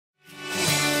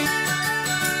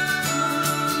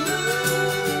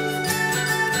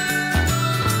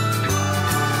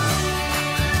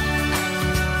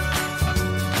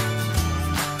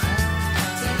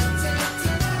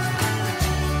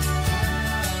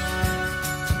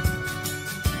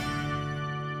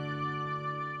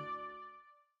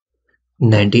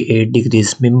98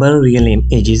 degrees member real name,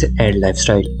 ages and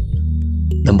lifestyle.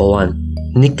 Number 1.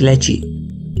 Nick Lachey.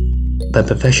 By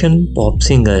profession pop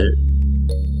singer.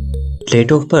 Date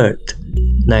of birth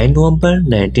 9 November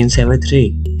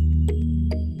 1973.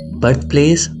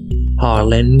 Birthplace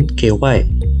Harlan, KY.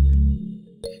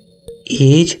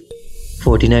 Age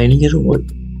 49-year-old.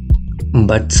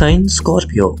 Birth sign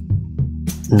Scorpio.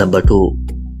 Number 2.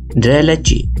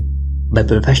 Lachey. By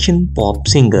profession pop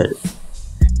singer.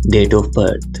 Date of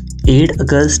birth 8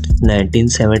 August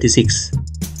 1976.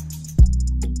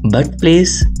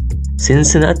 Birthplace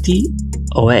Cincinnati,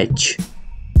 OH.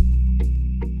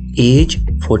 Age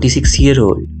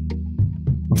 46-year-old.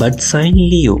 Birth sign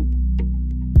Leo.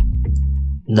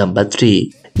 Number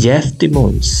 3. Jeffre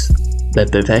Timmons. By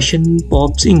profession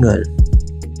pop singer.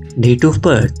 Date of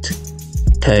birth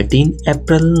 13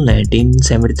 April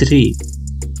 1973.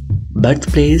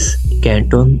 Birthplace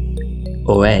Canton,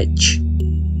 OH.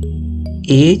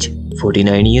 Age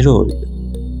 49-year-old.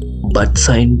 Birth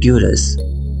sign Taurus.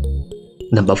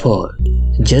 Number 4.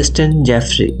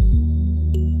 Jeffre.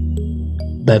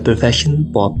 By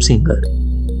profession pop singer.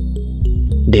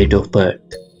 Date of birth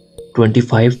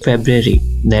 25 February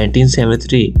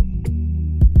 1973.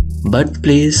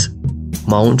 Birthplace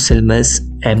Mount Clemens,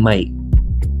 MI.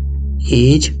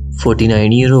 Age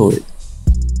 49-year-old.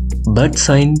 Birth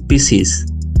sign Pisces.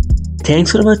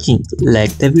 Thanks for watching.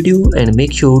 Like the video and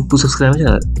make sure to subscribe my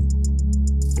channel.